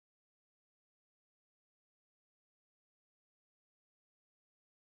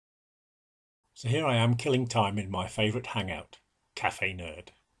So here I am killing time in my favourite hangout, Cafe Nerd.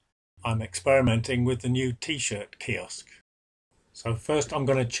 I'm experimenting with the new T-shirt kiosk. So first I'm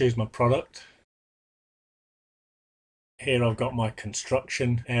going to choose my product. Here I've got my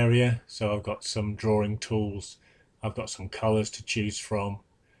construction area, so I've got some drawing tools, I've got some colours to choose from,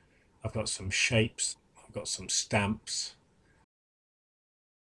 I've got some shapes, I've got some stamps.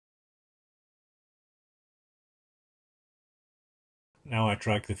 Now I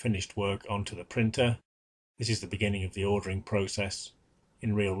drag the finished work onto the printer. This is the beginning of the ordering process.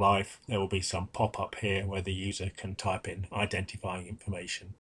 In real life, there will be some pop-up here where the user can type in identifying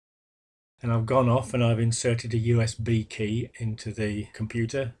information. And I've gone off and I've inserted a USB key into the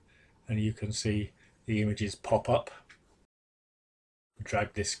computer, and you can see the images pop up.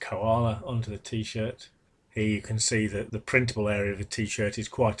 Drag this koala onto the t-shirt. Here you can see that the printable area of the t-shirt is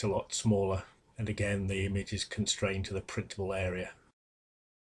quite a lot smaller, and again the image is constrained to the printable area.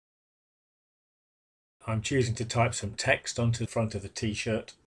 I'm choosing to type some text onto the front of the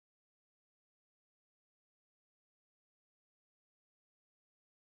t-shirt.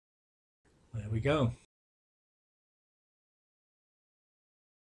 There we go.